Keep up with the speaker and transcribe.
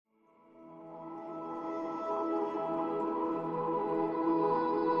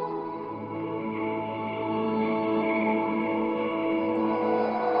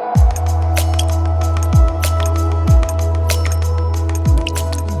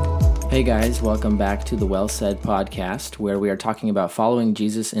Hey guys, welcome back to the Well Said podcast, where we are talking about following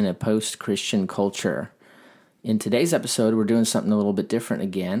Jesus in a post-Christian culture. In today's episode, we're doing something a little bit different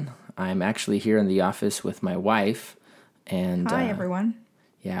again. I'm actually here in the office with my wife. And Hi, everyone.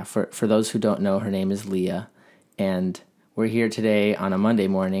 Yeah, for those who don't know, her name is Leah. And we're here today on a Monday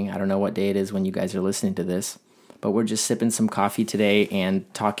morning. I don't know what day it is when you guys are listening to this, but we're just sipping some coffee today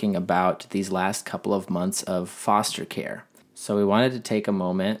and talking about these last couple of months of foster care. So we wanted to take a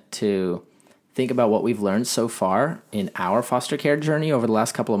moment to think about what we've learned so far in our foster care journey over the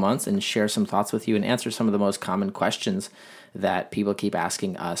last couple of months and share some thoughts with you and answer some of the most common questions that people keep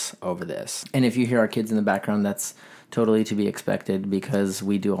asking us over this. And if you hear our kids in the background, that's totally to be expected because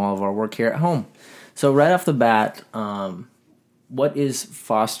we do all of our work here at home. So right off the bat, what is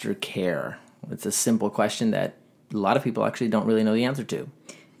foster care? It's a simple question that a lot of people actually don't really know the answer to.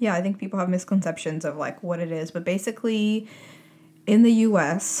 Yeah, I think people have misconceptions of like what it is, but basically in the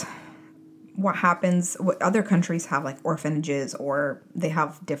US, what other countries have like orphanages, or they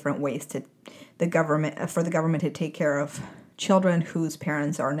have different ways for the government to take care of children whose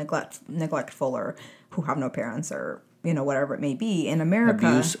parents are neglectful or who have no parents, or whatever it may be. In America,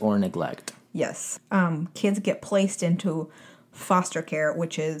 abuse or neglect. Yes. Kids get placed into foster care,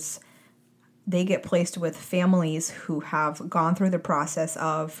 which is they get placed with families who have gone through the process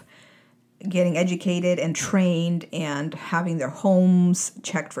of getting educated and trained and having their homes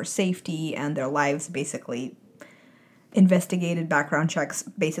checked for safety and their lives basically investigated, background checks,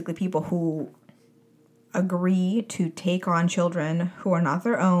 basically people who agree to take on children who are not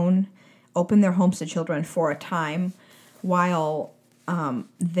their own, open their homes to children for a time while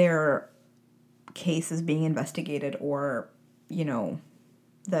their case is being investigated, or,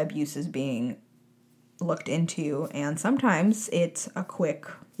 the abuse is being looked into. And sometimes it's a quick,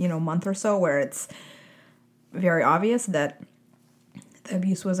 month or so where it's very obvious that the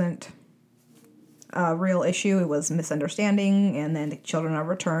abuse wasn't a real issue. It was misunderstanding, and then the children are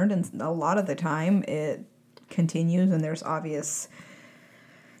returned. And a lot of the time it continues, and there's obvious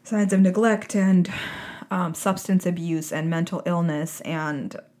signs of neglect and substance abuse and mental illness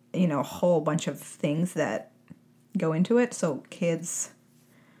and, a whole bunch of things that go into it. So kids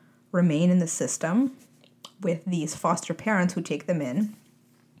remain in the system with these foster parents who take them in.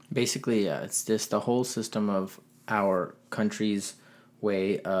 Basically, it's just the whole system of our country's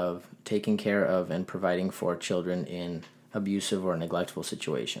way of taking care of and providing for children in abusive or neglectful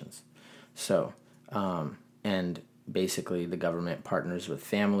situations. So, and basically the government partners with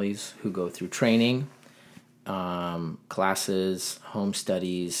families who go through training, classes, home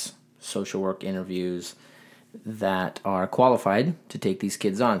studies, social work interviews that are qualified to take these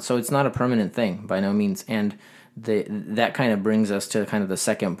kids on. So it's not a permanent thing by no means. And that kind of brings us to kind of the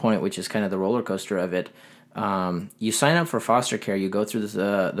second point, which is kind of the roller coaster of it. You sign up for foster care, you go through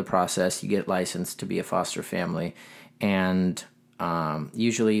the process, you get licensed to be a foster family, and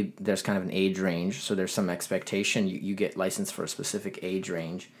usually there's kind of an age range, so there's some expectation. You get licensed for a specific age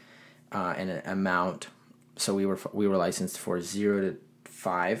range and an amount. So we were licensed for 0 to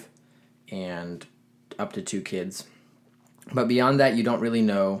 5 and up to 2 kids. But beyond that, you don't really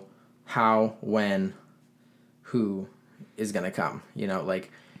know how, when, who is going to come.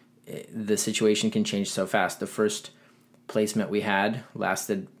 The situation can change so fast. The first placement we had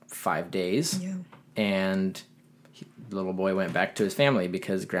lasted 5 days. Yeah. And the little boy went back to his family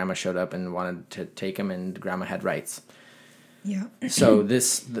because grandma showed up and wanted to take him, and grandma had rights. Yeah. So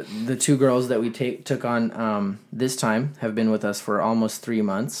the 2 girls that we took on this time have been with us for almost 3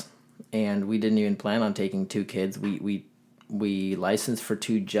 months, and we didn't even plan on taking 2 kids. We licensed for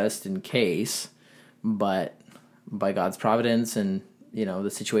 2 just in case, but by God's providence and the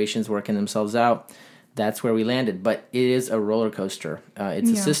situations working themselves out, that's where we landed. But it is a roller coaster.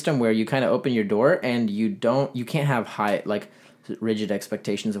 It's a system where you kind of open your door and you can't have high, rigid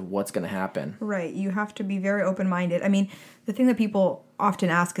expectations of what's going to happen. Right. You have to be very open-minded. I mean, the thing that people often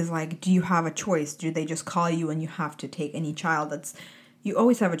ask is do you have a choice? Do they just call you and you have to take any child? You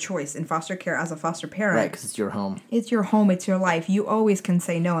always have a choice in foster care as a foster parent. Right, because it's your home. It's your home. It's your life. You always can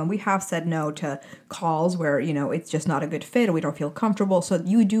say no. And we have said no to calls where, it's just not a good fit or we don't feel comfortable. So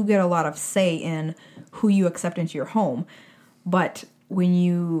you do get a lot of say in who you accept into your home. But when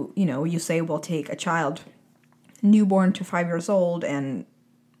you say we'll take a child newborn to 5 years old and,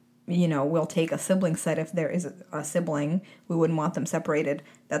 we'll take a sibling set if there is a sibling. We wouldn't want them separated.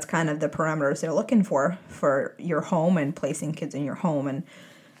 That's kind of the parameters they're looking for your home and placing kids in your home. And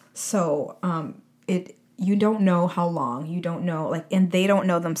so you don't know how long. You don't know, and they don't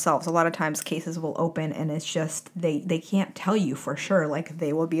know themselves. A lot of times cases will open and it's just they can't tell you for sure,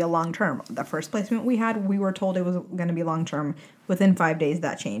 they will be a long-term. The first placement we had, we were told it was going to be long-term. Within 5 days,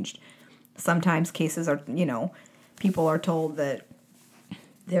 that changed. Sometimes cases are, people are told that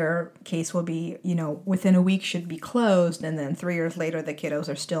their case will be, within a week should be closed, and then 3 years later the kiddos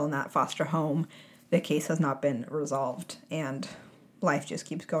are still in that foster home. The case has not been resolved, and life just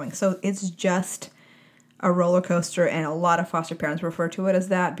keeps going. So it's just a roller coaster, and a lot of foster parents refer to it as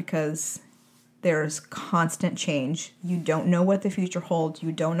that because there's constant change. You don't know what the future holds.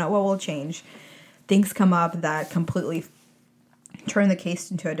 You don't know what will change. Things come up that completely turn the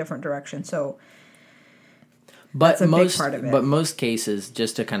case into a different direction. So that's a big part of it. But most cases,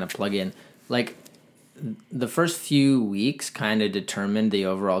 just to kind of plug in, like the first few weeks kind of determine the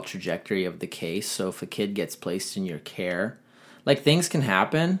overall trajectory of the case. So if a kid gets placed in your care, like things can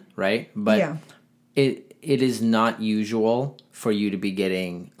happen, right? But yeah. it is not usual for you to be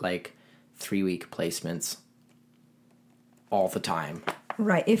getting like 3-week placements all the time.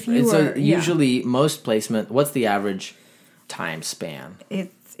 Right. If you are, usually most placement, what's the average time span?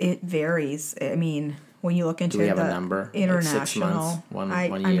 It varies. I mean, when you look into Do we have the a number? international, like 6 months,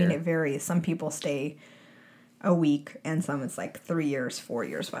 one year? I mean, it varies. Some people stay a week, and some it's like 3 years, 4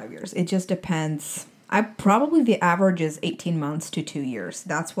 years, 5 years. It just depends. Probably the average is 18 months to 2 years.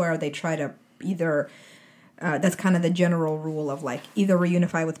 That's where they try to either. That's kind of the general rule of like either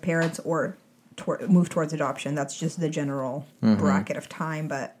reunify with parents or move towards adoption. That's just the general bracket of time.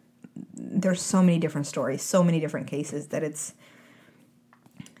 But there's so many different stories, so many different cases that it's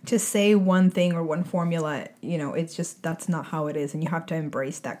to say one thing or one formula, it's just that's not how it is. And you have to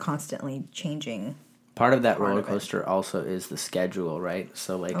embrace that constantly changing. Part of that roller coaster also is the schedule, right?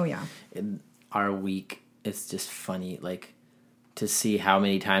 So like in our week, it's just funny, like to see how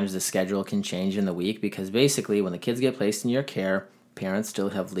many times the schedule can change in the week, because basically when the kids get placed in your care, parents still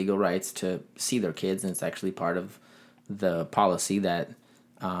have legal rights to see their kids, and it's actually part of the policy that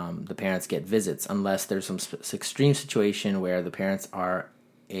the parents get visits unless there's some extreme situation where the parents are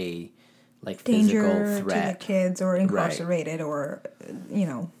a like danger physical threat to the kids or incarcerated, right. Or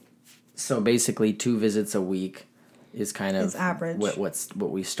So basically 2 visits a week is kind of average. What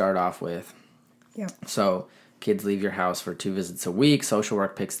we start off with. Yeah. So kids leave your house for 2 visits a week. Social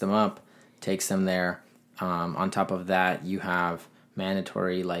work picks them up, takes them there. On top of that, you have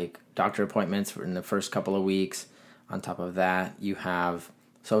mandatory like doctor appointments in the first couple of weeks. On top of that, you have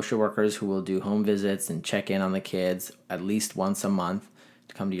social workers who will do home visits and check in on the kids at least once a month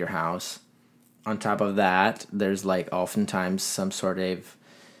to come to your house. On top of that, there's like oftentimes some sort of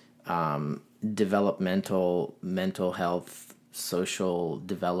developmental, mental health, social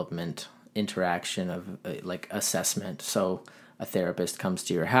development interaction of like assessment. So a therapist comes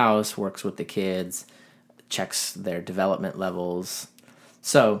to your house, works with the kids, checks their development levels.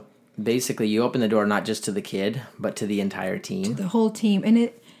 So basically you open the door not just to the kid, but to the entire team. To the whole team. And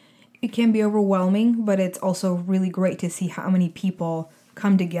it can be overwhelming, but it's also really great to see how many people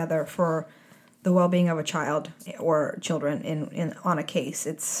come together for the well-being of a child or children in on a case.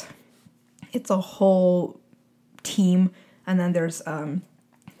 It's a whole team. And then there's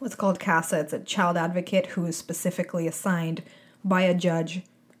what's called CASA. It's a child advocate who is specifically assigned by a judge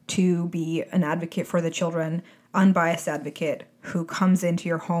to be an advocate for the children, unbiased advocate who comes into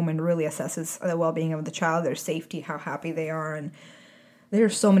your home and really assesses the well-being of the child, their safety, how happy they are. And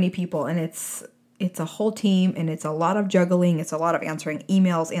there's so many people, and it's a whole team, and it's a lot of juggling. It's a lot of answering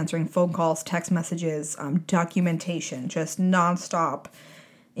emails, answering phone calls, text messages, documentation, just nonstop.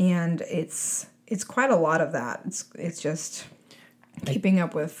 And it's quite a lot of that. It's just keeping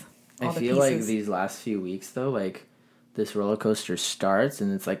up with all the pieces. I feel like these last few weeks, though, like this roller coaster starts,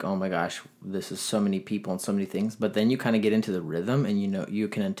 and it's like, oh my gosh, this is so many people and so many things. But then you kind of get into the rhythm, and you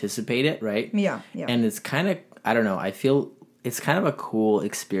can anticipate it, right? Yeah. And it's kind of, I don't know, I feel it's kind of a cool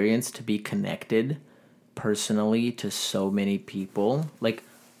experience to be connected personally to so many people. Like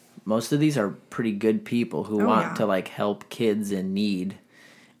most of these are pretty good people who want to like help kids in need.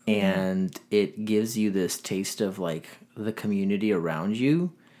 And it gives you this taste of like the community around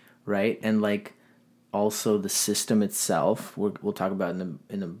you, right? And like also the system itself. We'll talk about in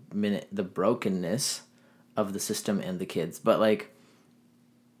a minute the brokenness of the system and the kids. But like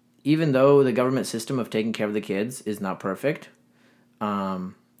even though the government system of taking care of the kids is not perfect,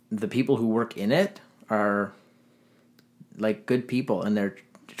 the people who work in it are like good people, and they're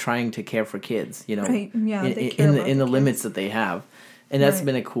trying to care for kids, right. Yeah, in the limits that they have. And that's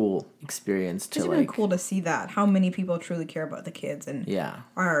been a cool experience to It's been cool to see that, how many people truly care about the kids and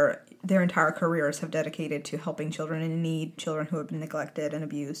their entire careers have dedicated to helping children in need, children who have been neglected and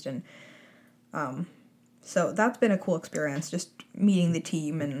abused. And so that's been a cool experience, just meeting the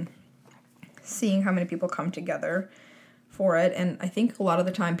team and seeing how many people come together for it. And I think a lot of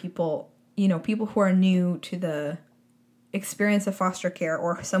the time people who are new to the experience of foster care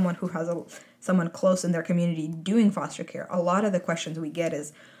or someone who has someone close in their community doing foster care, a lot of the questions we get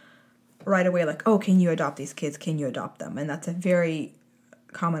is right away like, oh, can you adopt these kids? Can you adopt them? And that's a very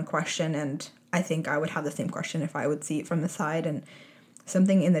common question, and I think I would have the same question if I would see it from the side. And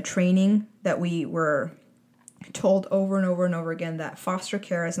something in the training that we were told over and over and over again, that foster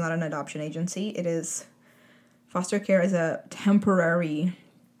care is not an adoption agency. Foster care is a temporary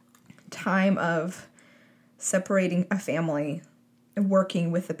time of separating a family,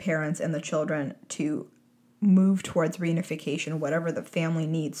 working with the parents and the children to move towards reunification, whatever the family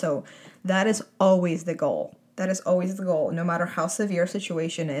needs. So that is always the goal. That is always the goal. No matter how severe a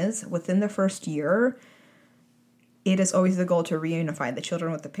situation is, within the first year, it is always the goal to reunify the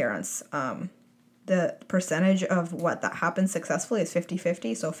children with the parents. The percentage of what that happens successfully is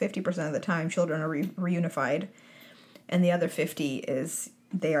 50-50. So 50% of the time, children are reunified. And the other 50 is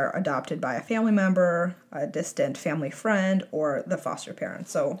they are adopted by a family member, a distant family friend, or the foster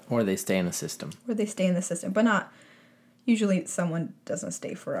parent. Or they stay in the system. But not, usually someone doesn't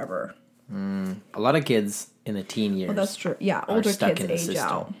stay forever. A lot of kids in the teen years. Well, that's true. Yeah, older kids age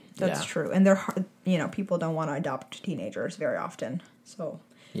out. That's true. And they're hard, people don't want to adopt teenagers very often. So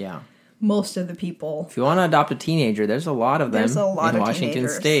yeah, most of the people. If you want to adopt a teenager, there's a lot of them in Washington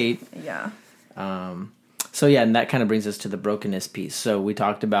teenagers. State. Yeah. So yeah, and that kind of brings us to the brokenness piece. So we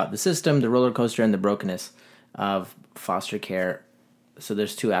talked about the system, the roller coaster, and the brokenness of foster care. So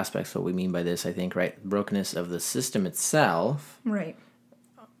there's two aspects what we mean by this, I think, right? Brokenness of the system itself. Right.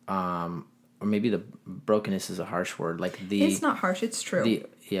 Or maybe the brokenness is a harsh word. It's not harsh, it's true.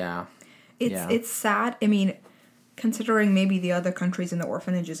 It's sad. I mean, considering maybe the other countries and the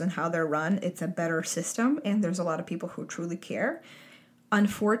orphanages and how they're run, it's a better system, and there's a lot of people who truly care.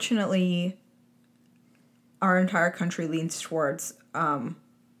 Unfortunately, our entire country leans towards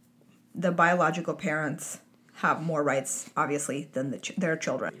the biological parents have more rights, obviously, than their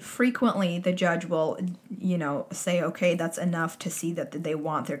children. Frequently, the judge will, say, okay, that's enough to see that they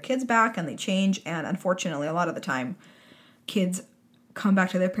want their kids back, and they change. And unfortunately, a lot of the time, kids come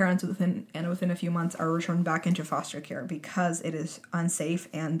back to their parents within a few months are returned back into foster care because it is unsafe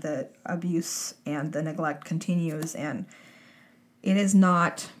and the abuse and the neglect continues. And it is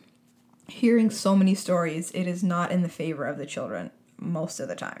not, hearing so many stories, it is not in the favor of the children most of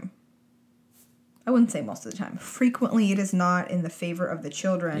the time. I wouldn't say most of the time. Frequently, it is not in the favor of the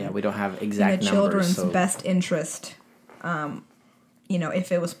children. Yeah, we don't have exact numbers. The children's best interest.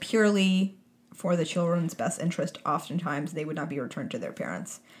 If it was purely for the children's best interest, oftentimes they would not be returned to their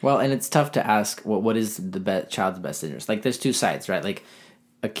parents. Well, and it's tough to ask, what is the child's best interest? Like, there's two sides, right? Like,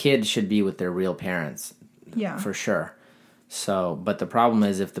 a kid should be with their real parents. Yeah. For sure. So, but the problem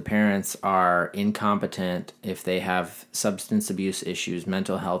is if the parents are incompetent, if they have substance abuse issues,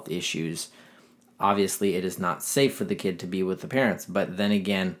 mental health issues, obviously it is not safe for the kid to be with the parents. But then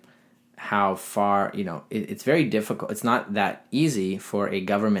again, how far, it's very difficult. It's not that easy for a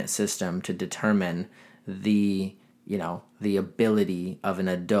government system to determine the ability of an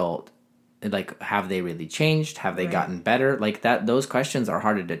adult. Like, have they really changed? Have they gotten better? Like that, those questions are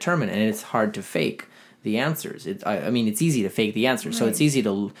hard to determine, and it's hard to fake the answers. It's easy to fake the answers. So it's easy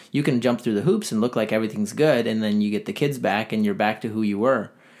you can jump through the hoops and look like everything's good, and then you get the kids back and you're back to who you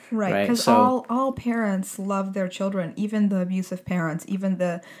were. Right, because all parents love their children, even the abusive parents, even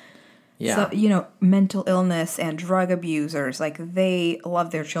the mental illness and drug abusers. Like, they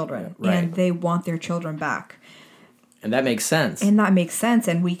love their children, and they want their children back. And that makes sense.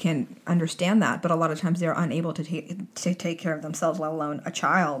 And we can understand that, but a lot of times they're unable to take care of themselves, let alone a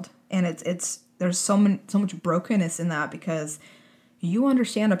child. And it's there's so much brokenness in that, because you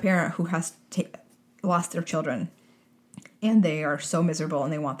understand a parent who has lost their children, and they are so miserable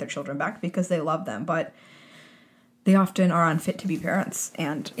and they want their children back because they love them, but they often are unfit to be parents.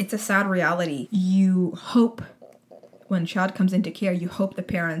 And it's a sad reality. You hope when a child comes into care, you hope the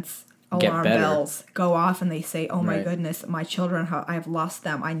parents' alarm bells go off and they say, oh my goodness, my children, I've lost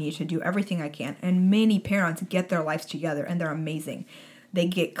them. I need to do everything I can. And many parents get their lives together, and they're amazing. They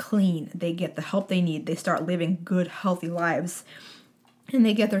get clean. They get the help they need. They start living good, healthy lives. And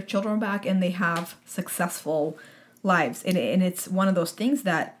they get their children back, and they have successful lives. And it's one of those things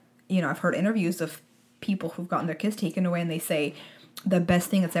that, I've heard interviews of people who've gotten their kids taken away, and they say, the best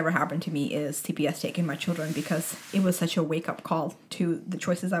thing that's ever happened to me is CPS taking my children, because it was such a wake-up call to the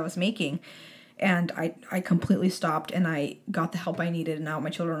choices I was making. And I completely stopped, and I got the help I needed, and now my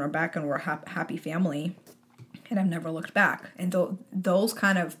children are back, and we're a happy family. And I've never looked back. And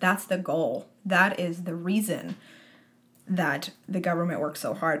that's the goal. That is the reason that the government works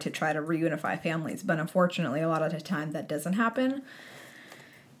so hard to try to reunify families. But unfortunately, a lot of the time that doesn't happen.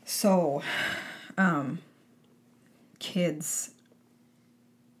 So, kids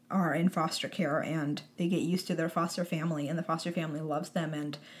are in foster care and they get used to their foster family, and the foster family loves them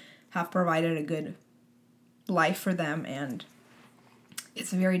and have provided a good life for them, and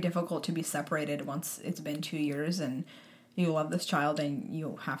it's very difficult to be separated once it's been 2 years and you love this child and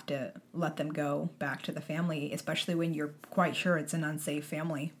you have to let them go back to the family, especially when you're quite sure it's an unsafe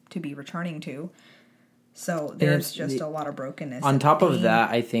family to be returning to. So there's just a lot of brokenness. On top of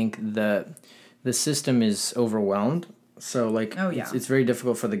that, I think the system is overwhelmed. So like, it's very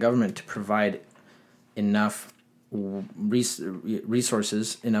difficult for the government to provide enough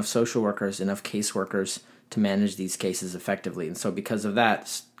resources, enough social workers, enough caseworkers to manage these cases effectively. And so because of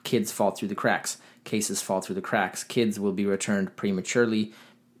that, kids fall through the cracks. Cases fall through the cracks. Kids will be returned prematurely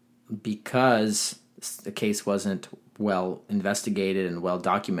because the case wasn't well investigated and well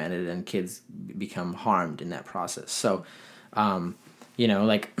documented, and kids become harmed in that process. So,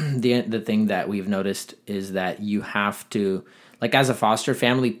 like the thing that we've noticed is that you have to, like as a foster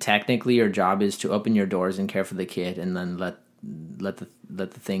family, technically your job is to open your doors and care for the kid, and then let the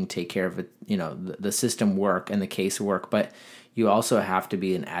thing take care of it. The system work and the case work, but you also have to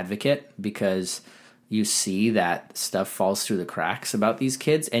be an advocate because you see that stuff falls through the cracks about these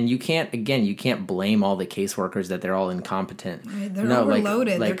kids, and you can't blame all the caseworkers that they're all incompetent. Right, they're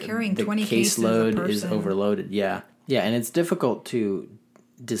overloaded. They're carrying 20 cases a person. The caseload is overloaded. Yeah, and it's difficult to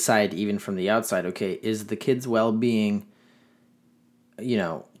decide even from the outside. Okay, is the kid's well-being,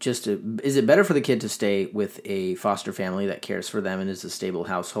 is it better for the kid to stay with a foster family that cares for them and is a stable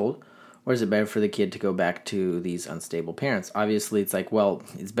household? Or is it better for the kid to go back to these unstable parents? Obviously, it's like, well,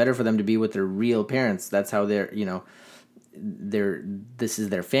 it's better for them to be with their real parents. That's how this is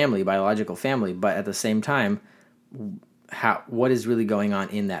their family, biological family. But at the same time, what is really going on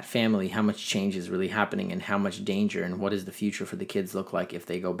in that family? How much change is really happening, and how much danger, and what does the future for the kids look like if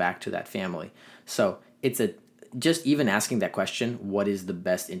they go back to that family? So just even asking that question, what is the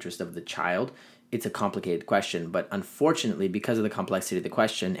best interest of the child? It's a complicated question, but unfortunately, because of the complexity of the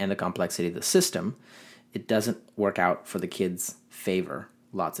question and the complexity of the system, it doesn't work out for the kids' favor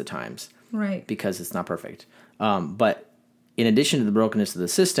lots of times. Right. Because it's not perfect. But in addition to the brokenness of the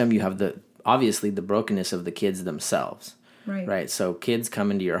system, you have obviously the brokenness of the kids themselves. Right. Right. So kids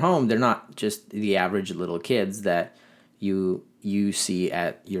come into your home, they're not just the average little kids that you see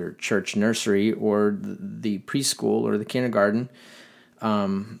at your church nursery or the preschool or the kindergarten.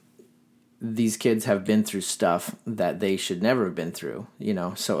 These kids have been through stuff that they should never have been through,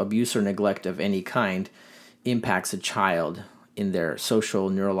 So abuse or neglect of any kind impacts a child in their social,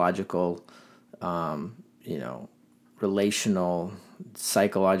 neurological, relational,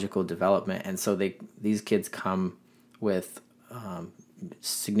 psychological development. And so these kids come with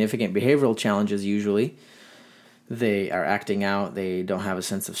significant behavioral challenges usually. They are acting out. They don't have a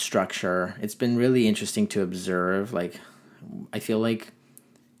sense of structure. It's been really interesting to observe. Like, I feel like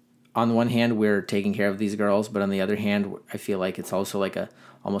on the one hand, we're taking care of these girls, but on the other hand, I feel like it's also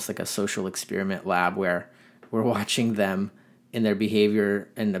almost like a social experiment lab where we're watching them in their behavior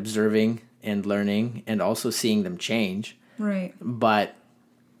and observing and learning and also seeing them change. Right. But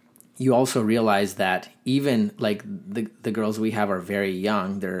you also realize that even like the girls we have are very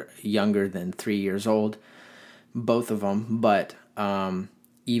young. They're younger than 3 years old, both of them. But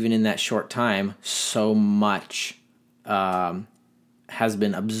even in that short time, so much has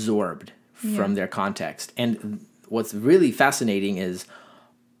been absorbed from their context. And what's really fascinating is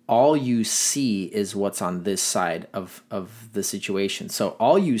all you see is what's on this side of the situation. So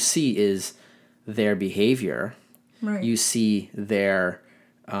all you see is their behavior. Right. You see their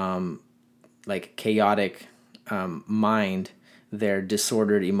chaotic mind, their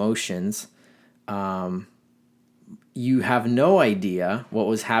disordered emotions. You have no idea what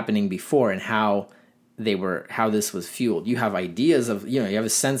was happening before and how this was fueled. You have ideas of, you have a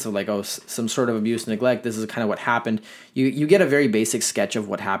sense of some sort of abuse, neglect. This is kind of what happened. You get a very basic sketch of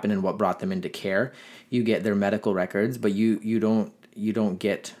what happened and what brought them into care. You get their medical records, but you don't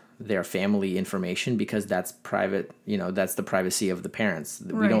get their family information because that's private. That's the privacy of the parents.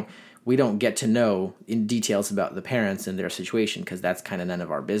 Right. We don't get to know in details about the parents and their situation because that's kind of none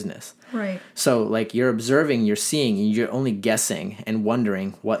of our business. Right. So you're observing, you're seeing, and you're only guessing and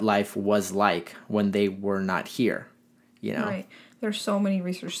wondering what life was like when they were not here. Right. There's so many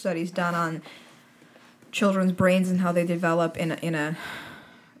research studies done on children's brains and how they develop in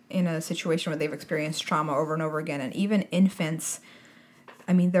a situation where they've experienced trauma over and over again. And even infants,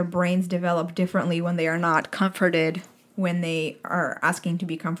 their brains develop differently when they are not comforted, when they are asking to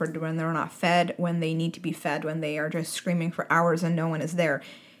be comforted, when they're not fed, when they need to be fed, when they are just screaming for hours and no one is there.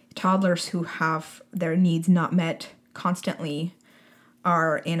 Toddlers who have their needs not met constantly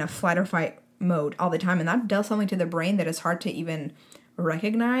are in a flight or fight mode all the time, and that does something to the brain that is hard to even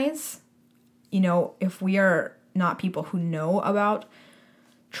recognize. If we are not people who know about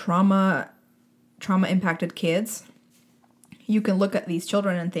trauma impacted kids, you can look at these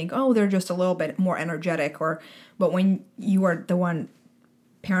children and think, oh, they're just a little bit more energetic, but when you are the one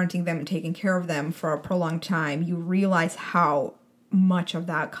parenting them and taking care of them for a prolonged time, you realize how much of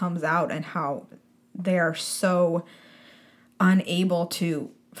that comes out and how they are so unable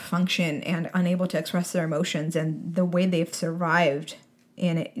to function and unable to express their emotions, and the way they've survived.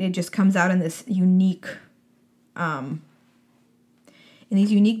 And it just comes out in this unique, in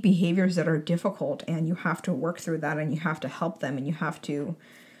these unique behaviors that are difficult, and you have to work through that, and you have to help them, and you have to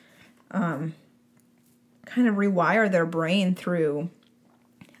kind of rewire their brain through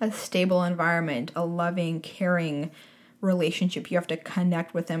a stable environment, a loving, caring relationship. You have to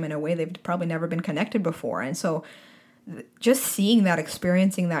connect with them in a way they've probably never been connected before. And so just seeing that,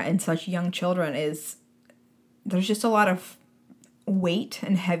 experiencing that in such young children there's just a lot of weight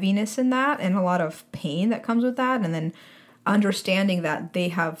and heaviness in that, and a lot of pain that comes with that. And then understanding that they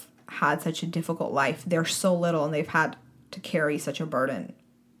have had such a difficult life. They're so little and they've had to carry such a burden,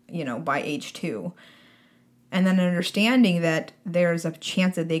 by age 2. And then understanding that there's a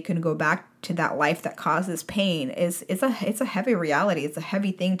chance that they can go back to that life that causes pain it's a heavy reality. It's a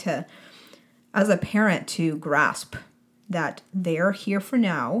heavy thing to, as a parent, to grasp, that they are here for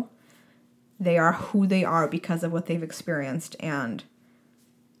now. They are who they are because of what they've experienced, and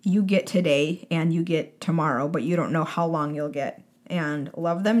you get today and you get tomorrow, but you don't know how long you'll get. And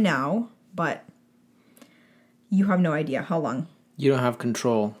love them now, but you have no idea how long. You don't have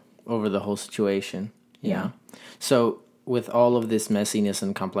control over the whole situation. Yeah. So with all of this messiness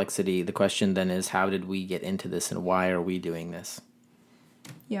and complexity, the question then is, how did we get into this, and why are we doing this?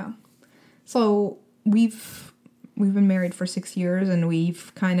 Yeah. So we've been married for 6 years, and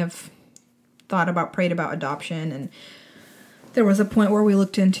we've kind of prayed about adoption. And there was a point where we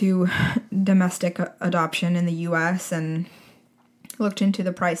looked into domestic adoption in the U.S. and looked into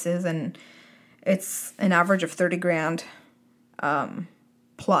the prices, and it's an average of $30,000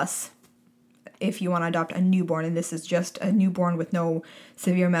 plus if you want to adopt a newborn, and this is just a newborn with no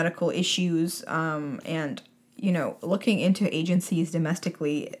severe medical issues. And looking into agencies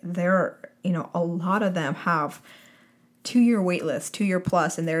domestically, a lot of them have 2-year wait list, 2-year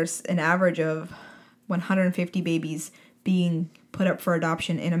plus, and there's an average of 150 babies being put up for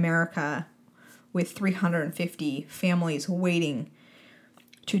adoption in America, with 350 families waiting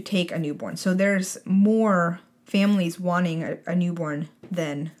to take a newborn. So there's more families wanting a newborn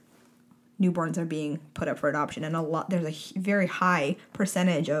than newborns are being put up for adoption. And there's a very high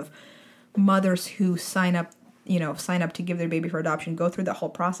percentage of mothers who sign up to give their baby for adoption, go through the whole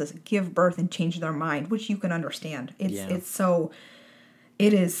process, give birth, and change their mind, which you can understand. It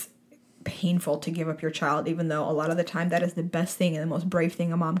is painful to give up your child, even though a lot of the time that is the best thing and the most brave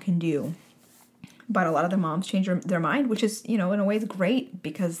thing a mom can do. But a lot of the moms change their mind, which is, in a way, is great,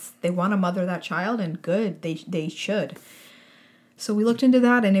 because they want to mother that child, and good, they should. So we looked into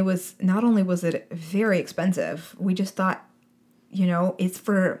that, and not only was it very expensive, we just thought,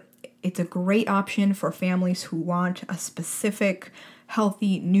 it's a great option for families who want a specific,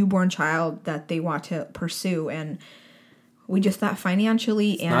 healthy newborn child that they want to pursue. And we just thought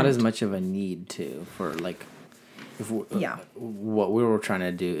financially, it's not as much of a need too for what we were trying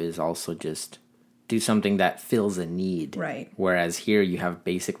to do is also just do something that fills a need. Right. Whereas here you have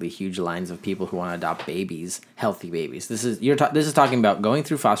basically huge lines of people who want to adopt babies, healthy babies. This is talking about going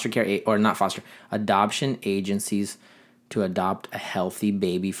through foster care adoption agencies to adopt a healthy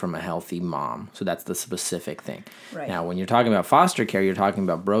baby from a healthy mom. So that's the specific thing. Right. Now, when you're talking about foster care, you're talking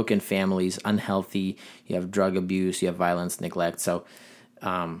about broken families, unhealthy, you have drug abuse, you have violence, neglect. So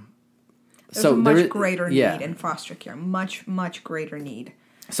there's a much greater need in foster care. Much, much greater need.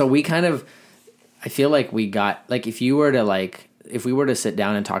 So we I feel like we got, if we were to sit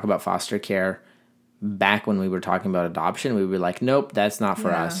down and talk about foster care back when we were talking about adoption, we were like, nope, that's not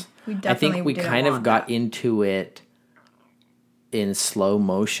for us. I think we kind of got into it in slow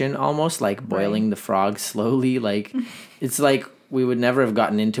motion, almost like boiling the frog slowly. It's like we would never have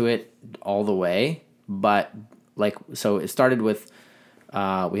gotten into it all the way, but so it started with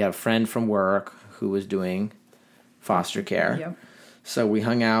we had a friend from work who was doing foster care. Yep. So we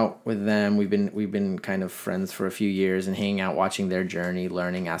hung out with them. We've been kind of friends for a few years, and hanging out, watching their journey,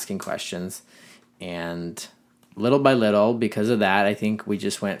 learning, asking questions, and little by little, because of that, I think we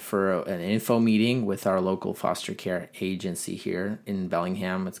just went for an info meeting with our local foster care agency here in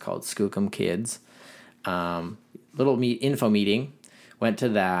Bellingham. It's called Skookum Kids. Info meeting went to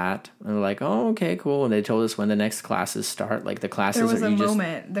that, and we're like, oh, okay, cool. And they told us when the next classes start. Like the classes There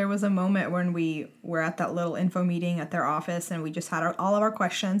was a moment when we were at that little info meeting at their office, and we just had all of our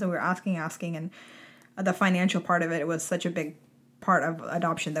questions, and we were asking, and the financial part of it was such a big part of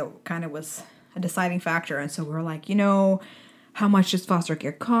adoption that kind of was a deciding factor. And so we were like, how much does foster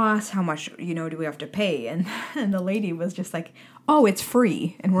care cost? How much, do we have to pay? And the lady was just like, oh, it's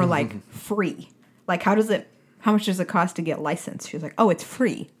free. And we're like, free? Like, how much does it cost to get licensed? She was like, oh, it's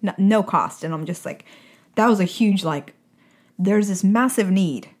free. No cost. And I'm just like, that was a huge, there's this massive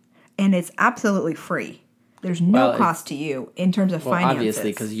need, and it's absolutely free. There's no cost to you in terms of finances.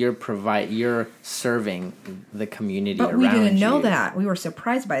 Obviously, because you're serving the community around you. But we didn't know that. We were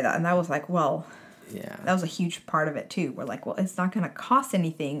surprised by that. And that was like, well, yeah, that was a huge part of it too. We're like, well, it's not going to cost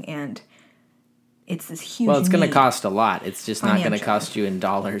anything, and it's this huge Well, it's going need. to cost a lot. It's just not going to cost you in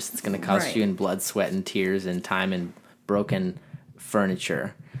dollars. It's going to cost you in blood, sweat, and tears, and time, and broken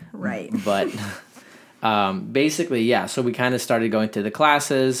furniture. Right. But basically, yeah. So we kind of started going to the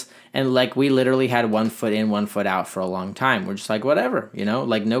classes, and we literally had 1 foot in, 1 foot out for a long time. We're just like, whatever,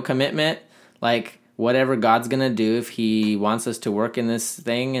 no commitment, whatever God's going to do. If he wants us to work in this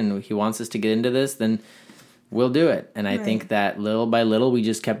thing and he wants us to get into this, then we'll do it. And I think that little by little, we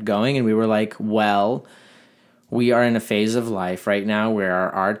just kept going, and we were like, well, we are in a phase of life right now where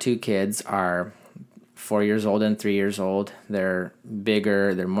our 2 kids are 4 years old and 3 years old. They're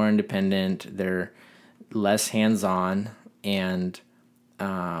bigger, they're more independent, they're less hands-on, and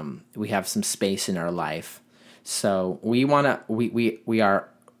we have some space in our life. So we want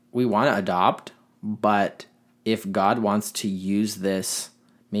to adopt, but if God wants to use this,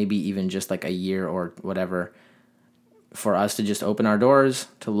 maybe even just a year or whatever, for us to just open our doors,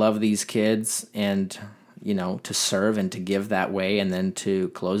 to love these kids, and to serve and to give that way, and then to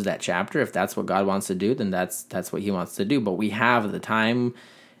close that chapter, if that's what God wants to do, then that's what he wants to do. But we have the time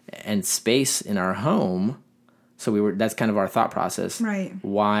and space in our home, so that's kind of our thought process. Right.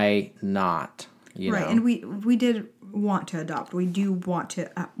 Why not? Right. And we did want to adopt. We do want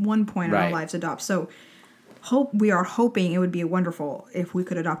to at one point in our lives adopt. So we are hoping it would be wonderful if we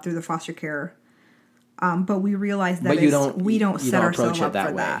could adopt through the foster care. But we realize that we don't set ourselves up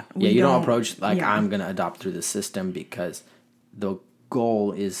for that. Yeah, you don't approach I'm going to adopt through the system, because the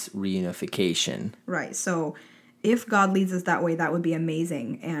goal is reunification. Right. So if God leads us that way, that would be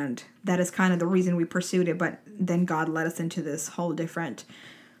amazing. And that is kind of the reason we pursued it. But then God led us into this whole different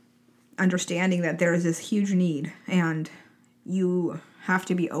understanding that there is this huge need, and you have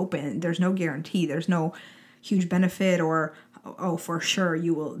to be open. There's no guarantee. There's no huge benefit or, oh, for sure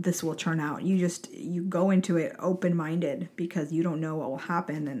this will turn out. You go into it open-minded because you don't know what will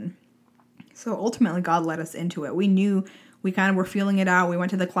happen. And so ultimately God led us into it. We knew, we kind of were feeling it out. We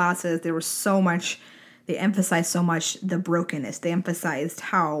went to the classes. There was so much, they emphasized so much the brokenness. They emphasized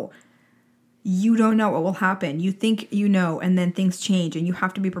how you don't know what will happen. You think and then things change, and you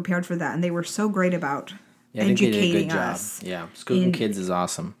have to be prepared for that. And they were so great about educating us. Yeah, Schooling Kids is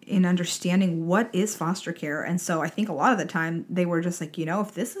awesome. In understanding what is foster care. And so I think a lot of the time they were just like,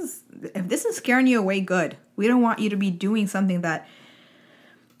 if this is scaring you away, good. We don't want you to be doing something that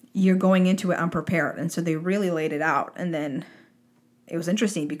you're going into it unprepared. And so they really laid it out. And then it was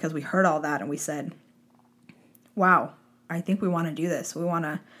interesting because we heard all that and we said, wow, I think we want to do this. We want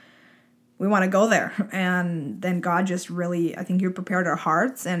to go there. And then God just really, I think, you prepared our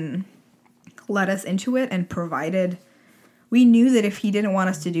hearts and led us into it and provided. We knew that if he didn't want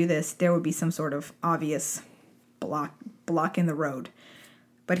us to do this, there would be some sort of obvious block in the road.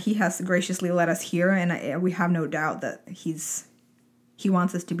 But he has graciously led us here, and we have no doubt that he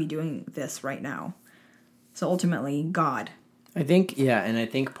wants us to be doing this right now. So ultimately, God. I think, and I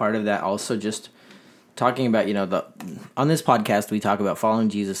think part of that also just talking about, on this podcast, we talk about following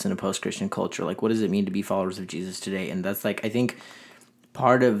Jesus in a post-Christian culture. What does it mean to be followers of Jesus today? And that's I think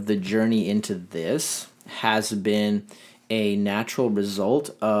part of the journey into this has been a natural result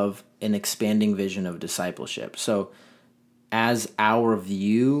of an expanding vision of discipleship. So as our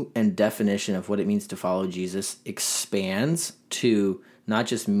view and definition of what it means to follow Jesus expands to not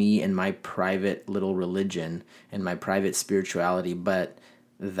just me and my private little religion and my private spirituality, but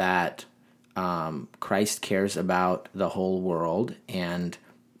that Christ cares about the whole world, and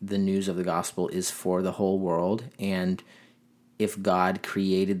the news of the gospel is for the whole world. And if God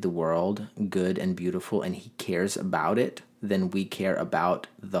created the world good and beautiful and he cares about it, then we care about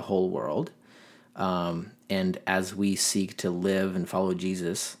the whole world. And as we seek to live and follow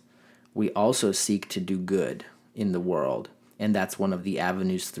Jesus, we also seek to do good in the world. And that's one of the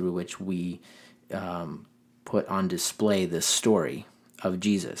avenues through which we put on display this story of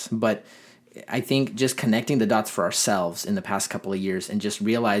Jesus. But I think just connecting the dots for ourselves in the past couple of years and just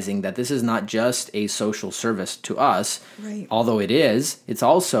realizing that this is not just a social service to us, Right. although it is, it's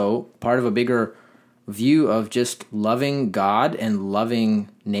also part of a bigger view of just loving God and loving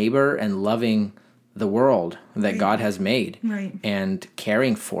neighbor and loving the world that Right. God has made Right. and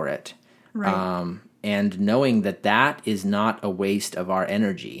caring for it. Right. And knowing that that is not a waste of our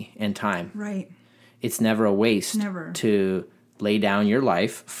energy and time. Right. It's never a waste Never. to lay down your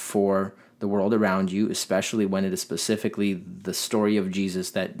life for the world around you, especially when it is specifically the story of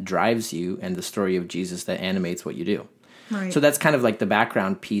Jesus that drives you and the story of Jesus that animates what you do. Right. So that's kind of like the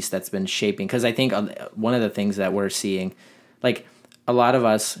background piece that's been shaping, because I think one of the things that we're seeing, like a lot of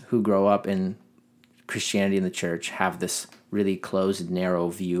us who grow up in Christianity in the church have this really closed, narrow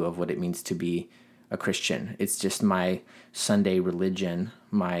view of what it means to be a Christian. It's just my Sunday religion,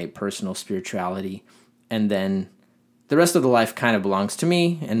 my personal spirituality, and then the rest of the life kind of belongs to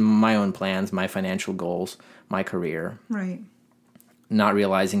me and my own plans, my financial goals, my career, Right. not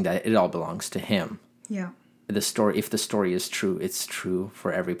realizing that it all belongs to him. Yeah. The story, if the story is true, it's true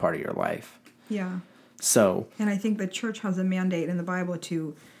for every part of your life. Yeah. So, And I think the church has a mandate in the Bible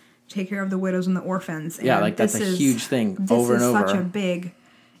to take care of the widows and the orphans. yeah, And like that's this a is- huge thing this over is and over. such a big,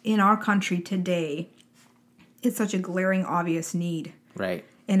 in our country today, it's such a glaring, obvious need. Right.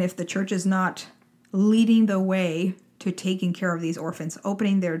 And if the church is not leading the way to taking care of these orphans,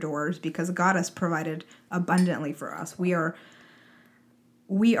 opening their doors, because God has provided abundantly for us, we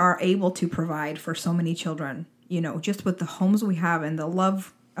are able to provide for so many children. You know, just with the homes we have and the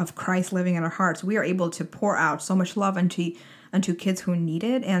love of Christ living in our hearts, we are able to pour out so much love unto kids who need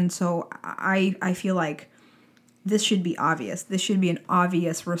it. And so I feel like this should be obvious. This should be an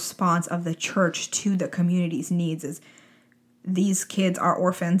obvious response of the church to the community's needs. Is these kids are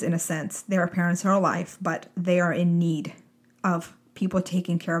orphans in a sense. Their parents are alive, but they are in need of people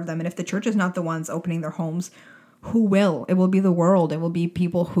taking care of them. And if the church is not the ones opening their homes, who will? It will be the world. It will be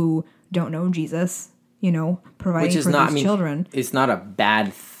people who don't know Jesus, you know, providing Which is for not, these I mean, children. it's not a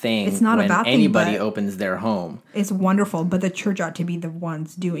bad thing. It's not a when bad thing, anybody but- opens their home. It's wonderful, but the church ought to be the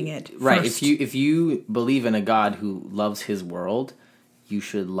ones doing it Right. first. If you believe in a God who loves his world, you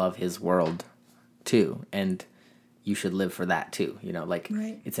should love his world too. And you should live for that too. You know, like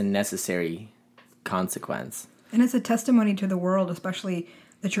Right. it's a necessary consequence. And it's a testimony to the world, especially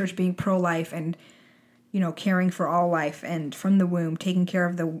the church being pro-life and, you know, caring for all life and from the womb, taking care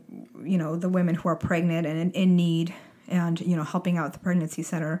of the, you know, the women who are pregnant and in need, and, you know, helping out the pregnancy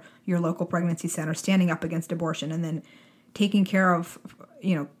center, your local pregnancy center, standing up against abortion, and then taking care of,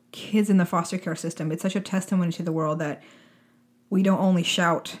 you know, kids in the foster care system. It's such a testimony to the world that we don't only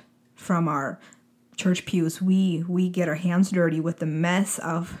shout from our church pews, we get our hands dirty with the mess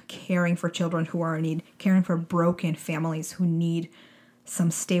of caring for children who are in need, caring for broken families who need some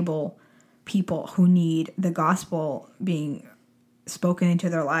stable people, who need the gospel being spoken into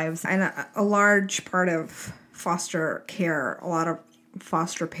their lives. And a large part of foster care, a lot of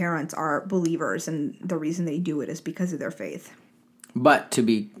foster parents are believers, and the reason they do it is because of their faith. But to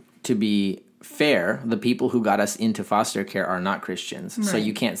be fair, the people who got us into foster care are not Christians. So Right.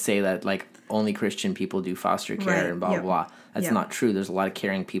 you can't say that like only Christian people do foster care Right. and blah, Yep. blah, blah. That's Yep. not true. There's a lot of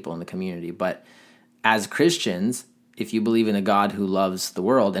caring people in the community. But as Christians, if you believe in a God who loves the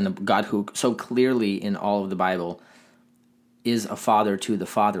world and a God who so clearly in all of the Bible is a father to the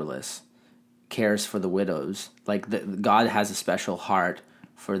fatherless, cares for the widows, like God has a special heart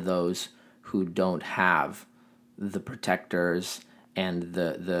for those who don't have the protectors and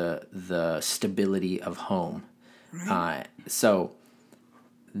the stability of home. Right. So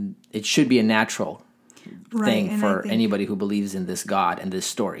it should be a natural thing and for I think- anybody who believes in this God and this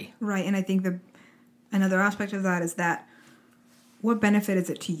story. Right, and I think another aspect of that is that what benefit is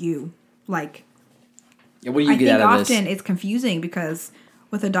it to you? Like, Yeah, what do you I get think out of often this? it's confusing because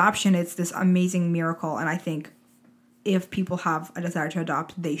with adoption, it's this amazing miracle, and I think if people have a desire to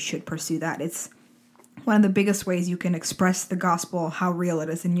adopt, they should pursue that. It's one of the biggest ways you can express the gospel, how real it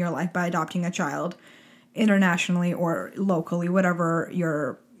is in your life, by adopting a child internationally or locally, whatever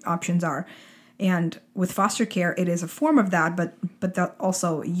your options are. And with foster care, it is a form of that, but that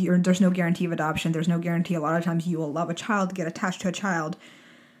also there's no guarantee of adoption. There's no guarantee. A lot of times you will love a child, get attached to a child.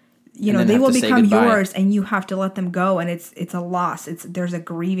 You And know, then they have will to say become goodbye. yours, and you have to let them go, and it's a loss. There's a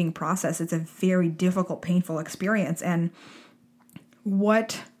grieving process. It's a very difficult, painful experience. And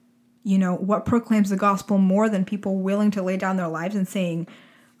what proclaims the gospel more than people willing to lay down their lives and saying,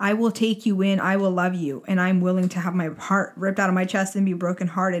 I will take you in, I will love you, and I'm willing to have my heart ripped out of my chest and be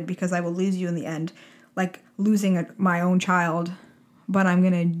brokenhearted because I will lose you in the end, like losing my own child, but I'm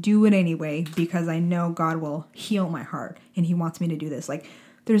going to do it anyway because I know God will heal my heart and he wants me to do this. Like,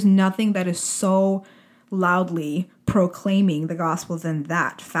 There's nothing that is so loudly proclaiming the gospel than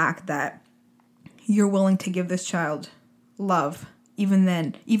that fact that you're willing to give this child love, even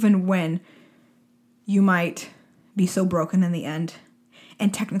then, even when you might be so broken in the end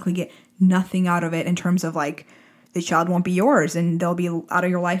and technically get nothing out of it in terms of like the child won't be yours and they'll be out of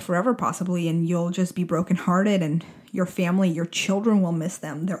your life forever possibly, and you'll just be brokenhearted, and your family, your children will miss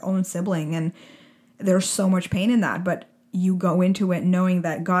them, their own sibling, and there's so much pain in that. But you go into it knowing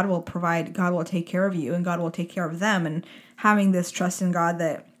that God will provide, God will take care of you, and God will take care of them, and having this trust in God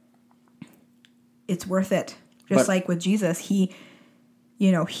that it's worth it. Just like with Jesus, he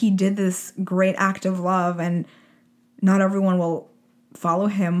did this great act of love, and not everyone will follow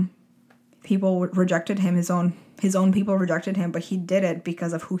him. People rejected him. His own people rejected him, but he did it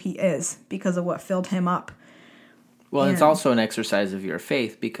because of who he is, because of what filled him up. Well, it's also an exercise of your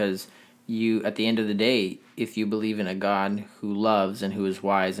faith, because you, at the end of the day, if you believe in a God who loves and who is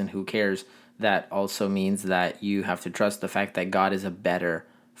wise and who cares, that also means that you have to trust the fact that God is a better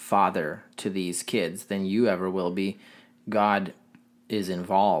father to these kids than you ever will be. God is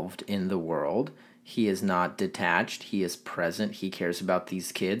involved in the world. He is not detached. He is present. He cares about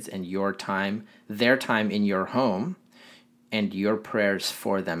these kids, and your time, their time in your home, and your prayers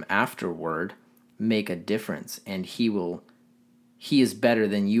for them afterward make a difference. And he is better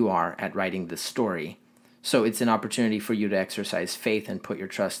than you are at writing the story. So it's an opportunity for you to exercise faith and put your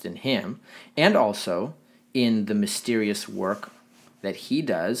trust in him, and also in the mysterious work that he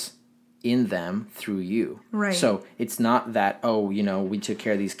does in them through you. Right. So it's not that, we took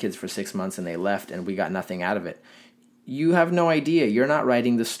care of these kids for 6 months and they left and we got nothing out of it. You have no idea. You're not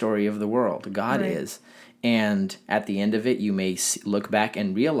writing the story of the world. God is. And at the end of it, you may look back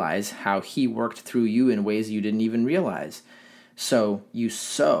and realize how he worked through you in ways you didn't even realize. So you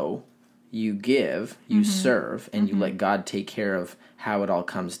sow, you give, you serve, and you let God take care of how it all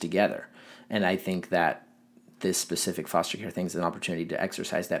comes together. And I think that this specific foster care thing is an opportunity to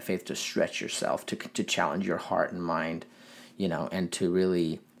exercise that faith, to stretch yourself, to challenge your heart and mind, and to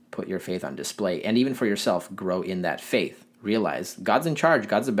really put your faith on display. And even for yourself, grow in that faith. Realize God's in charge.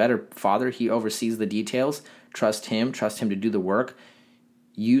 God's a better father. He oversees the details. Trust him to do the work.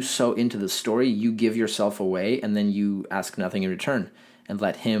 You sow into the story, you give yourself away, and then you ask nothing in return and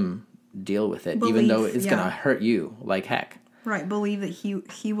let him deal with it, even though it's going to hurt you like heck. Right. Believe that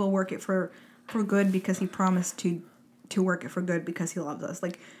he will work it for good, because he promised to work it for good because he loves us.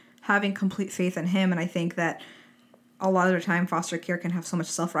 Like, having complete faith in him. And I think that a lot of the time foster care can have so much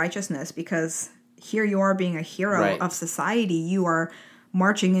self-righteousness, because here you are being a hero of society. You are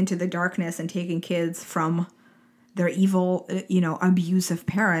marching into the darkness and taking kids from their evil, abusive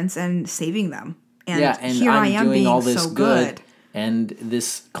parents and saving them. And here I am doing all this good. And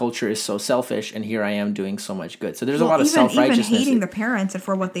this culture is so selfish, and here I am doing so much good. So there's a lot of self-righteousness. Even hating the parents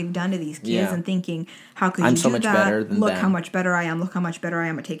for what they've done to these kids and thinking, how could you do so much that? Better than Look them. how much better I am. Look how much better I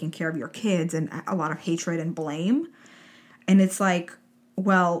am at taking care of your kids, and a lot of hatred and blame. And it's like,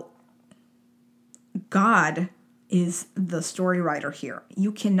 well, God is the story writer here.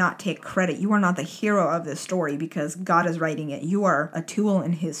 You cannot take credit. You are not the hero of this story because God is writing it. You are a tool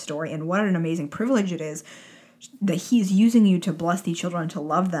in his story. And what an amazing privilege it is that he's using you to bless these children, to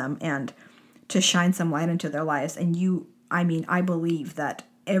love them, and to shine some light into their lives. And I believe that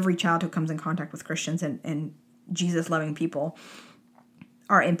every child who comes in contact with Christians and Jesus-loving people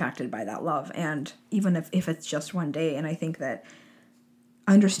are impacted by that love. And even if it's just one day. And I think that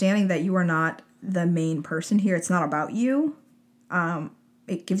understanding that you are not the main person here, it's not about you,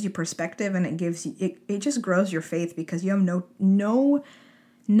 it gives you perspective, and it just grows your faith, because you have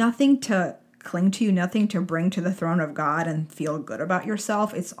nothing to cling to, nothing to bring to the throne of God and feel good about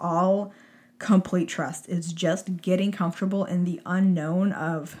yourself. It's all complete trust. It's just getting comfortable in the unknown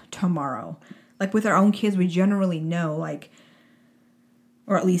of tomorrow. Like with our own kids, we generally know,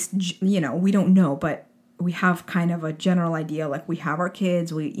 or at least, we don't know, but we have kind of a general idea. Like, we have our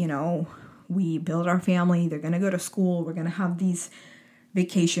kids, we build our family, they're going to go to school, we're going to have these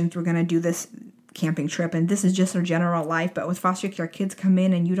vacations, we're going to do this camping trip, and this is just our general life. But with foster care, kids come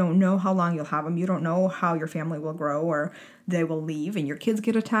in and you don't know how long you'll have them. You don't know how your family will grow, or they will leave, and your kids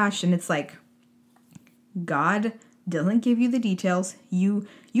get attached. And it's like, God doesn't give you the details. You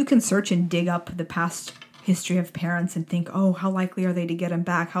can search and dig up the past history of parents and think, oh, how likely are they to get them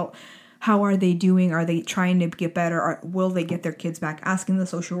back? How are they doing? Are they trying to get better? Or will they get their kids back? Asking the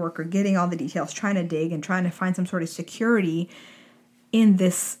social worker, getting all the details, trying to dig and trying to find some sort of security in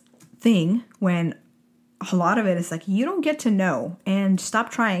this thing, when a lot of it is like, you don't get to know. And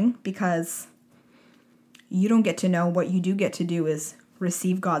stop trying, because you don't get to know. What you do get to do is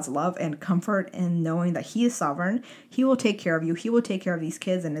receive God's love and comfort in knowing that he is sovereign. He will take care of you. He will take care of these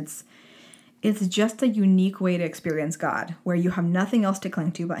kids. And it's just a unique way to experience God, where you have nothing else to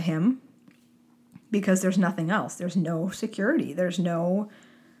cling to but him, because there's nothing else. There's no security. There's no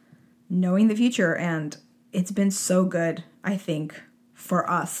knowing the future. And it's been so good, I think, for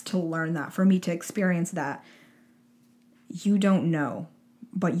us to learn that, for me to experience that. You don't know,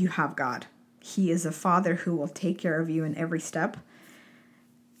 but you have God. He is a father who will take care of you in every step.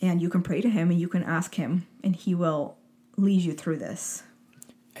 And you can pray to him and you can ask him, and he will lead you through this.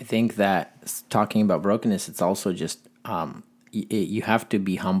 I think that talking about brokenness, it's also just you have to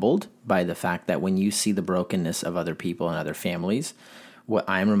be humbled by the fact that when you see the brokenness of other people and other families, what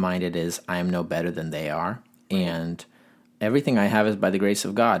I'm reminded is I am no better than they are. And everything I have is by the grace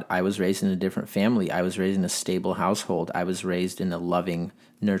of God. I was raised in a different family. I was raised in a stable household. I was raised in a loving,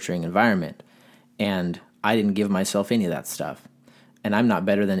 nurturing environment. And I didn't give myself any of that stuff. And I'm not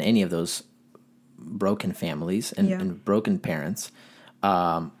better than any of those broken families and broken parents.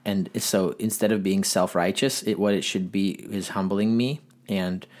 And so instead of being self-righteous, what it should be is humbling me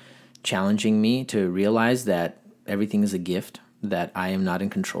and challenging me to realize that everything is a gift, that I am not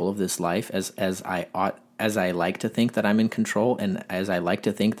in control of this life as I ought, as I like to think that I'm in control, and as I like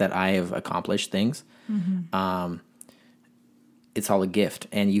to think that I have accomplished things. Mm-hmm. It's all a gift,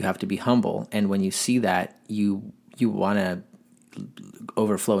 and you have to be humble. And when you see that, you want to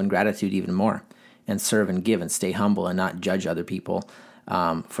overflow in gratitude even more, and serve and give and stay humble and not judge other people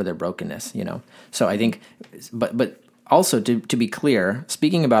for their brokenness, you know? So I think, but also to be clear,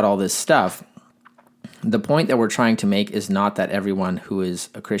 speaking about all this stuff, the point that we're trying to make is not that everyone who is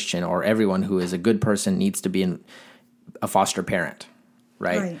a Christian or everyone who is a good person needs to be a foster parent,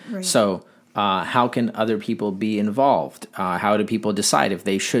 right? Right. So how can other people be involved? How do people decide if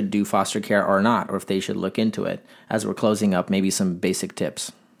they should do foster care or not, or if they should look into it? As we're closing up, maybe some basic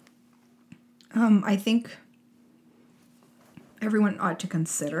tips. I think everyone ought to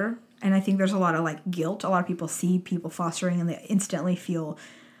consider, and I think there's a lot of guilt. A lot of people see people fostering and they instantly feel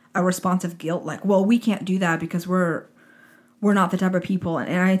a response of guilt, like, well, we can't do that because we're not the type of people.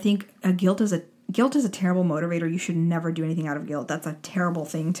 And I think guilt is a terrible motivator. You should never do anything out of guilt. That's a terrible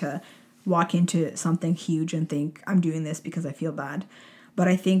thing to walk into something huge and think, I'm doing this because I feel bad. But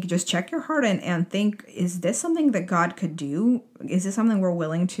I think just check your heart and think, is this something that God could do? Is this something we're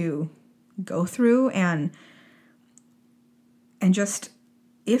willing to go through? And just,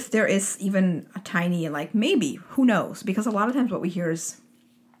 if there is even a tiny, maybe, who knows? Because a lot of times what we hear is,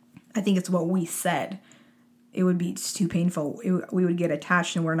 I think it's what we said. It would be too painful. We would get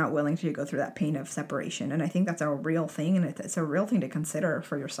attached, and we're not willing to go through that pain of separation. And I think that's a real thing, and it's a real thing to consider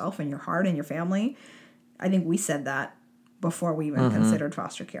for yourself and your heart and your family. I think we said that before we even considered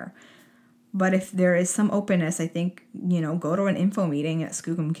foster care. But if there is some openness, I think, go to an info meeting at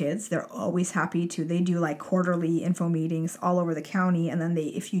Skookum Kids. They're always happy to. They do quarterly info meetings all over the county. And then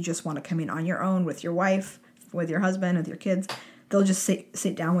if you just want to come in on your own with your wife, with your husband, with your kids, they'll just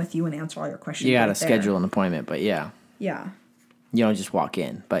sit down with you and answer all your questions. You got to schedule an appointment, but yeah. Yeah. You don't just walk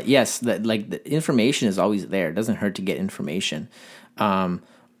in. But yes, the information is always there. It doesn't hurt to get information.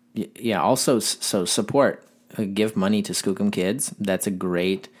 Also, so support. Give money to Skookum Kids. That's a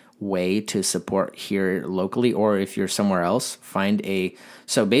great way to support here locally, or if you're somewhere else,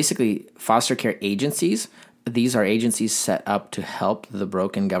 so basically foster care agencies, these are agencies set up to help the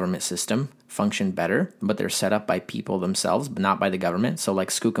broken government system function better, but they're set up by people themselves, but not by the government. So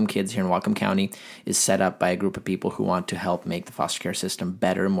Skookum Kids here in Whatcom County is set up by a group of people who want to help make the foster care system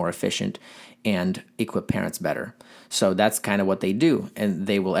better, more efficient, and equip parents better. So that's kind of what they do, and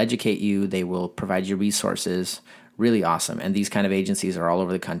they will educate you, they will provide you resources. Really awesome. And these kind of agencies are all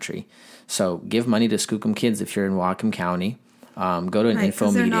over the country. So give money to Skookum Kids if you're in Whatcom County. Go to an info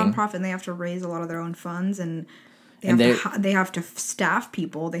meeting. They're nonprofit, and they have to raise a lot of their own funds, and they have to staff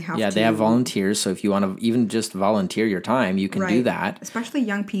people. They have volunteers. So if you want to even just volunteer your time, you can do that. Especially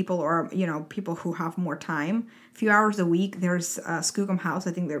young people, or people who have more time. A few hours a week. There's Skookum House.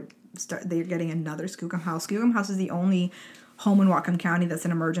 I think they're getting another Skookum House. Skookum House is the only home in Whatcom County that's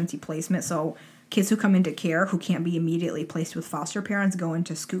an emergency placement. So kids who come into care who can't be immediately placed with foster parents go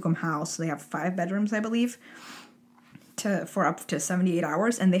into Skookum House. They have 5 bedrooms, I believe, for up to 78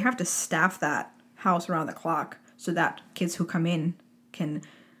 hours, and they have to staff that house around the clock so that kids who come in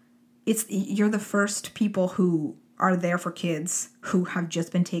you're the first people who are there for kids who have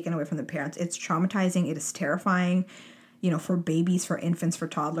just been taken away from their parents. It's traumatizing. It is terrifying, for babies, for infants, for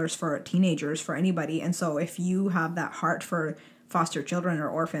toddlers, for teenagers, for anybody. And so if you have that heart for foster children or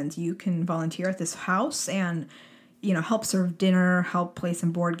orphans, you can volunteer at this house, and help serve dinner, help play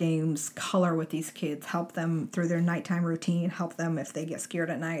some board games, color with these kids, help them through their nighttime routine, help them if they get scared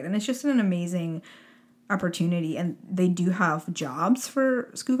at night. And it's just an amazing opportunity. And they do have jobs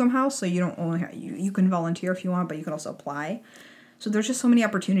for Skookum House, so you don't only you can volunteer if you want, but you can also apply. So there's just so many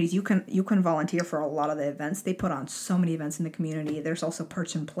opportunities. You can volunteer for a lot of the events. They put on so many events in the community. There's also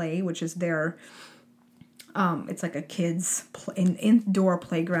Perch and Play, which is their it's like a kids indoor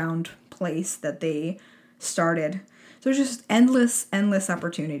playground place that they started. So there's just endless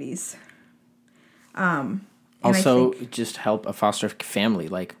opportunities. Also, just help a foster family.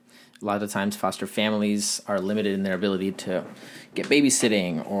 Like, a lot of times foster families are limited in their ability to get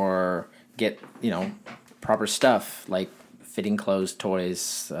babysitting or get, proper stuff like fitting clothes,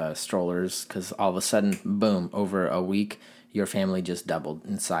 toys, strollers, because all of a sudden, boom, over a week, your family just doubled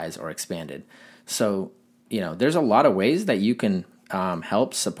in size or expanded. So, there's a lot of ways that you can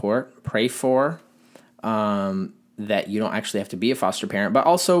help, support, pray for, that you don't actually have to be a foster parent. But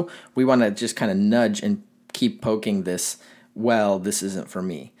also, we want to just kind of nudge and keep poking this, well, this isn't for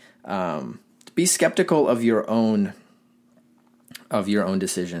me. Be skeptical of your own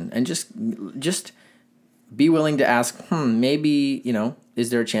decision, and just be willing to ask, maybe, is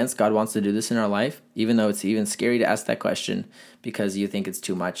there a chance God wants to do this in our life? Even though it's even scary to ask that question because you think it's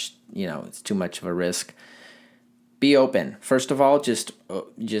too much, it's too much of a risk. Be open. First of all, just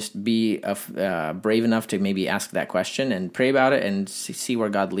be brave enough to maybe ask that question and pray about it and see where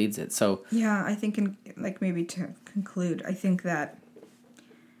God leads it. So yeah, I think maybe to conclude, I think that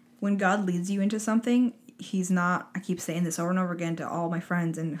when God leads you into something, he's not, I keep saying this over and over again to all my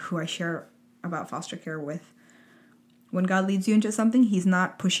friends and who I share about foster care with. When God leads you into something, he's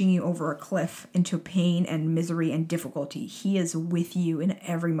not pushing you over a cliff into pain and misery and difficulty. He is with you in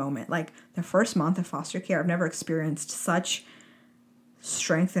every moment. Like the first month of foster care, I've never experienced such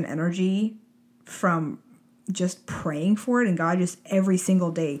strength and energy from just praying for it. And God just every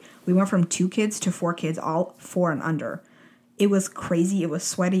single day, we went from 2 kids to 4 kids, all 4 and under. It was crazy. It was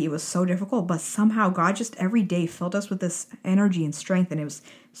sweaty. It was so difficult. But somehow God just every day filled us with this energy and strength. And it was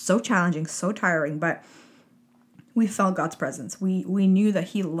so challenging, so tiring. But we felt God's presence. We knew that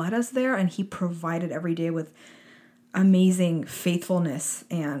he led us there and he provided every day with amazing faithfulness.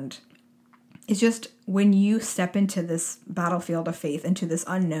 And it's just when you step into this battlefield of faith, into this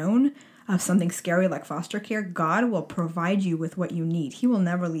unknown of something scary like foster care, God will provide you with what you need. He will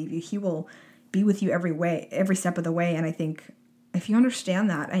never leave you. He will be with you every step of the way. And I think if you understand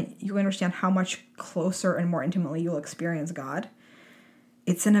that, and you understand how much closer and more intimately you'll experience God,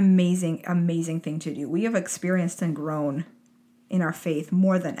 it's an amazing, amazing thing to do. We have experienced and grown in our faith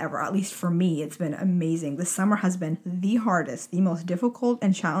more than ever. At least for me, it's been amazing. This summer has been the hardest, the most difficult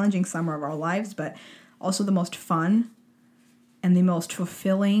and challenging summer of our lives, but also the most fun and the most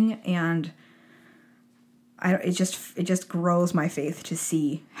fulfilling. And it just grows my faith to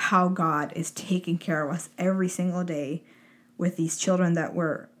see how God is taking care of us every single day with these children that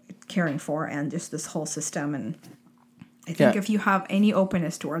we're caring for and just this whole system. And I think if you have any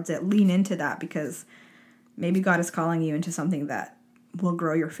openness towards it, lean into that, because maybe God is calling you into something that will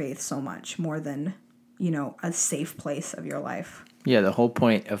grow your faith so much more than, a safe place of your life. Yeah, the whole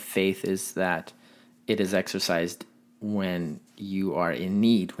point of faith is that it is exercised when you are in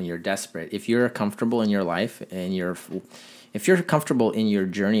need, when you're desperate. If you're comfortable in your life and if you're comfortable in your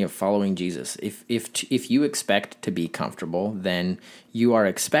journey of following Jesus, if you expect to be comfortable, then you are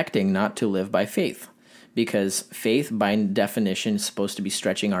expecting not to live by faith. Because faith, by definition, is supposed to be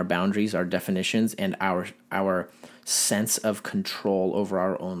stretching our boundaries, our definitions, and our sense of control over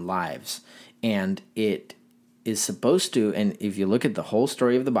our own lives. And it is supposed to, and if you look at the whole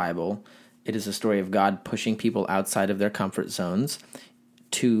story of the Bible, it is a story of God pushing people outside of their comfort zones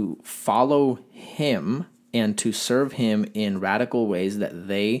to follow him and to serve him in radical ways that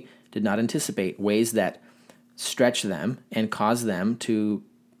they did not anticipate, ways that stretch them and cause them to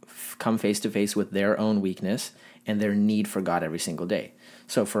come face to face with their own weakness and their need for God every single day.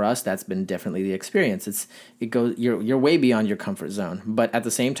 So for us, that's been definitely the experience. You're way beyond your comfort zone, but at the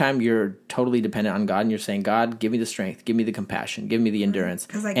same time, you're totally dependent on God, and you're saying, God, give me the strength, give me the compassion, give me the endurance.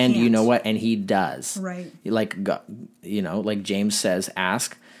 I and can't. You know what? And he does. Right. Like God, like James says,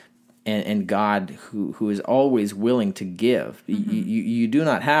 ask. And God, who is always willing to give, you do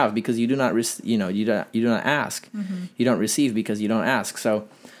not have because you do not, you do not ask. You don't receive because you don't ask. So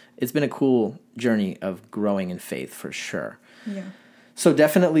it's been a cool journey of growing in faith for sure. Yeah. So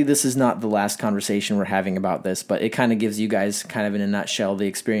definitely this is not the last conversation we're having about this, but it kind of gives you guys kind of in a nutshell the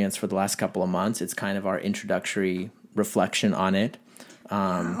experience for the last couple of months. It's kind of our introductory reflection on it.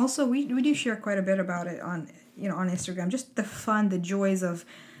 Also, we do share quite a bit about it on Instagram, just the fun, the joys of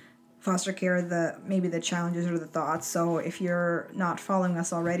foster care, maybe the challenges or the thoughts. So if you're not following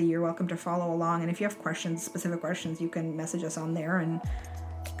us already, you're welcome to follow along. And if you have questions, specific questions, you can message us on there. And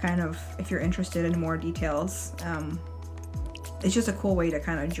kind of, if you're interested in more details, it's just a cool way to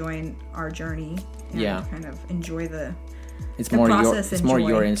kind of join our journey and kind of enjoy it's more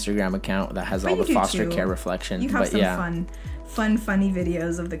your Instagram account that has all the foster care reflection. You have some fun, funny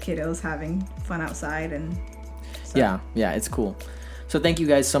videos of the kiddos having fun outside, and so. Yeah, it's cool. So thank you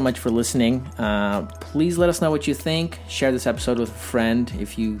guys so much for listening. Please let us know what you think. Share this episode with a friend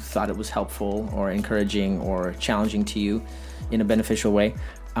if you thought it was helpful or encouraging or challenging to you in a beneficial way.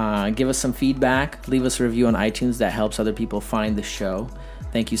 Give us some feedback. Leave us a review on iTunes. That helps other people find the show.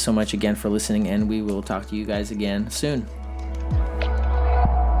 Thank you so much again for listening, and we will talk to you guys again soon.